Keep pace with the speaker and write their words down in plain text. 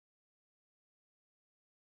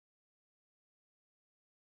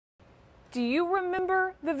Do you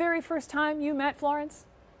remember the very first time you met Florence?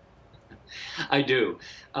 I do.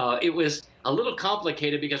 It was a little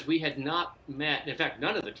complicated because we had not met. In fact,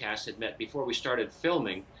 none of the cast had met before we started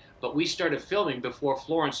filming. But we started filming before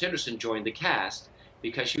Florence Henderson joined the cast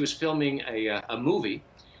because she was filming a movie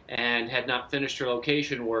and had not finished her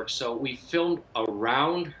location work. So we filmed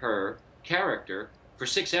around her character for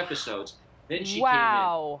 6 episodes. Then she came in.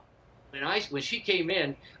 Wow. When she came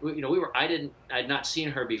in, I'd not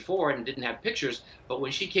seen her before and didn't have pictures. But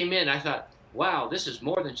when she came in, I thought, wow, this is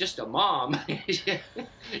more than just a mom.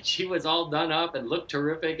 She was all done up and looked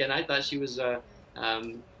terrific, and I thought she was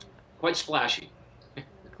quite splashy.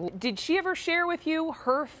 Did she ever share with you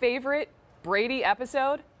her favorite Brady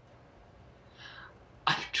episode?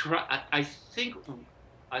 I think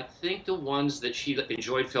the ones that she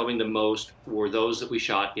enjoyed filming the most were those that we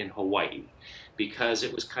shot in Hawaii, because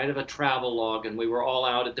it was kind of a travel log, and we were all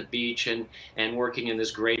out at the beach and working in this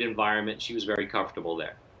great environment. She was very comfortable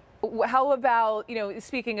there. How about,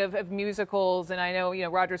 speaking of musicals, and I know,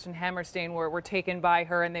 Rodgers and Hammerstein were taken by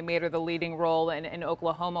her and they made her the leading role in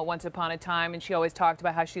Oklahoma once upon a time, and she always talked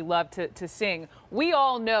about how she loved to sing. We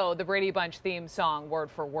all know the Brady Bunch theme song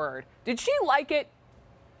word for word. Did she like it?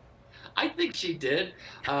 I think she did.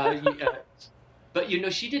 But,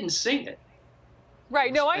 she didn't sing it.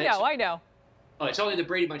 Right. No, I know. Oh, it's only the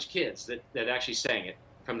Brady Bunch kids that actually sang it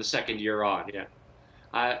from the second year on, yeah.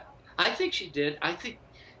 I think she did. I think,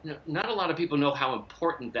 not a lot of people know how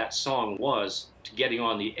important that song was to getting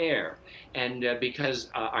on the air. And because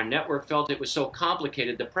our network felt it was so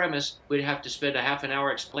complicated, the premise, we'd have to spend a half an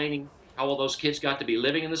hour explaining how all those kids got to be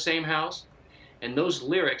living in the same house. And those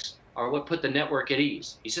lyrics are what put the network at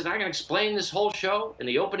ease. He said, I'm going to explain this whole show in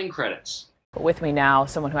the opening credits. With me now,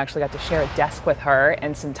 someone who actually got to share a desk with her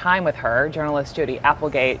and some time with her, journalist Jodi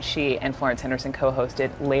Applegate. She and Florence Henderson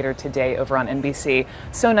co-hosted later today over on NBC.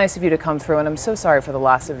 So nice of you to come through, and I'm so sorry for the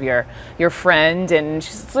loss of your friend. And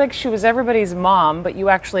she's like, she was everybody's mom, but you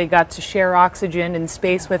actually got to share oxygen and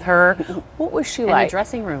space with her. What was she like? In a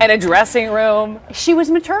dressing room. In a dressing room. She was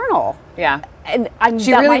maternal. Yeah. And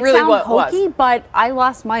she that really, might really sound hokey, was. But I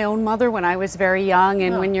lost my own mother when I was very young.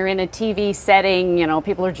 And when you're in a TV setting,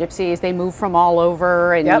 people are gypsies. They move from all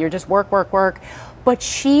over, and you're just work, work, work. But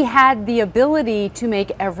she had the ability to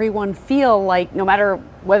make everyone feel like, no matter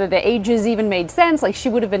whether the ages even made sense, like she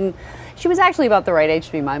was actually about the right age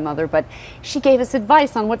to be my mother, but she gave us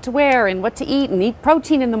advice on what to wear and what to eat, and eat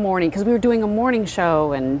protein in the morning because we were doing a morning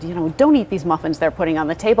show, and don't eat these muffins they're putting on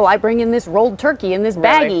the table. I bring in this rolled turkey in this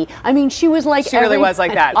baggie. Really? I mean, she was like, she really was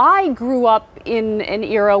like that. I grew up in an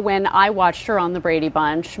era when I watched her on the Brady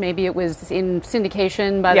Bunch. Maybe it was in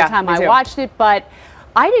syndication by the time I watched it, but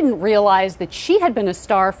I didn't realize that she had been a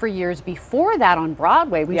star for years before that on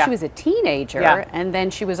Broadway when she was a teenager. And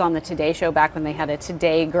then she was on the Today Show back when they had a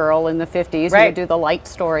Today girl in the 50s who would do the light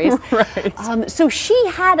stories. So she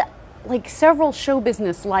had like several show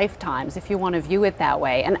business lifetimes, if you want to view it that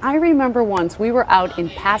way. And I remember once we were out in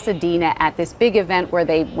Pasadena at this big event where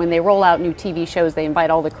when they roll out new TV shows, they invite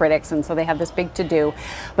all the critics, and so they have this big to-do.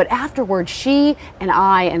 But afterwards, she and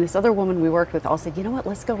I and this other woman we worked with all said, you know what,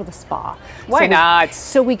 let's go to the spa. Why not?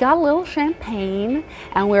 So we got a little champagne,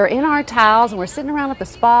 and we're in our towels, and we're sitting around at the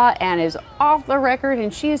spa, and is off the record,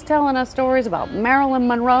 and she is telling us stories about Marilyn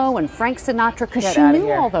Monroe and Frank Sinatra, because she knew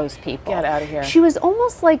all those people. Get out of here. She was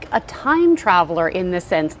almost like a time traveler in the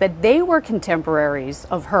sense that they were contemporaries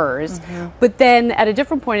of hers, but then at a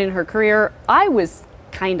different point in her career, I was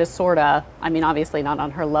kind of, sort of, I mean, obviously not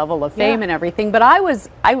on her level of fame and everything, but I was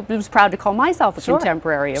proud to call myself a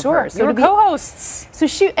contemporary of hers. So you were co-hosts. So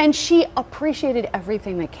she appreciated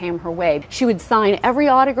everything that came her way. She would sign every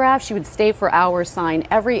autograph. She would stay for hours, sign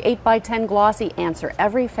every 8x10 glossy, answer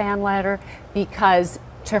every fan letter, because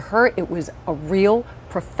to her it was a real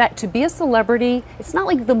to be a celebrity. It's not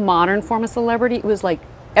like the modern form of celebrity. It was like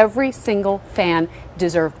every single fan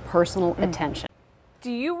deserved personal attention.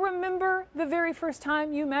 Do you remember the very first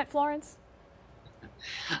time you met Florence?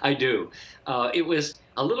 I do. It was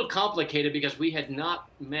a little complicated because we had not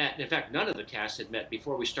met. In fact, none of the cast had met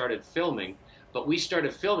before we started filming. But we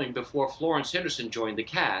started filming before Florence Henderson joined the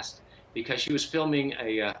cast because she was filming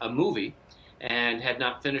a movie and had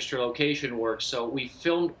not finished her location work. So we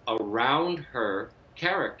filmed around her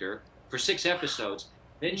character for 6 episodes.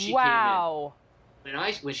 Then she came in.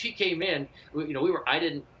 When she came in,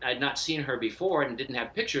 I'd not seen her before and didn't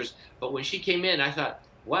have pictures. But when she came in, I thought,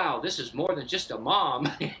 wow, this is more than just a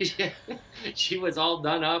mom. She was all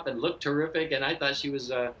done up and looked terrific, and I thought she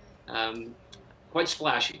was quite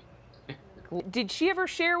splashy. Did she ever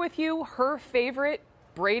share with you her favorite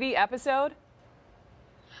Brady episode?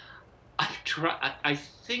 I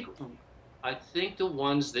think I think the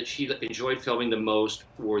ones that she enjoyed filming the most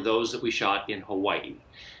were those that we shot in Hawaii,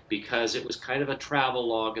 because it was kind of a travel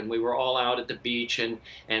log and we were all out at the beach and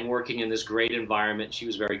working in this great environment. She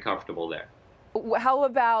was very comfortable there. How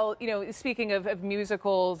about, speaking of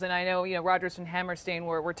musicals, and I know, Rodgers and Hammerstein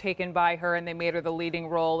were taken by her and they made her the leading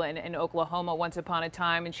role in Oklahoma once upon a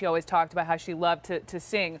time, and she always talked about how she loved to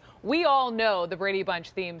sing. We all know the Brady Bunch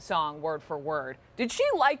theme song word for word. Did she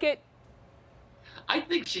like it? I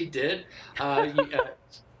think she did.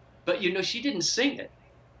 But, she didn't sing it.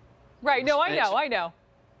 Right. No, I know.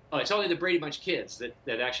 Oh, it's only the Brady Bunch kids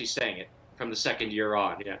that actually sang it from the second year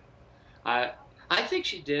on. Yeah. I think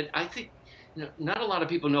she did. I think not a lot of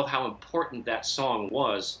people know how important that song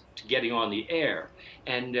was to getting on the air.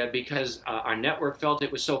 And because our network felt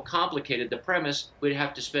it was so complicated, the premise, we'd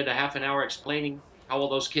have to spend a half an hour explaining how all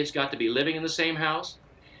those kids got to be living in the same house.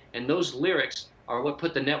 And those lyrics are what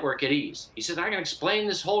put the network at ease. He said, I'm going to explain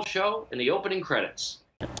this whole show in the opening credits.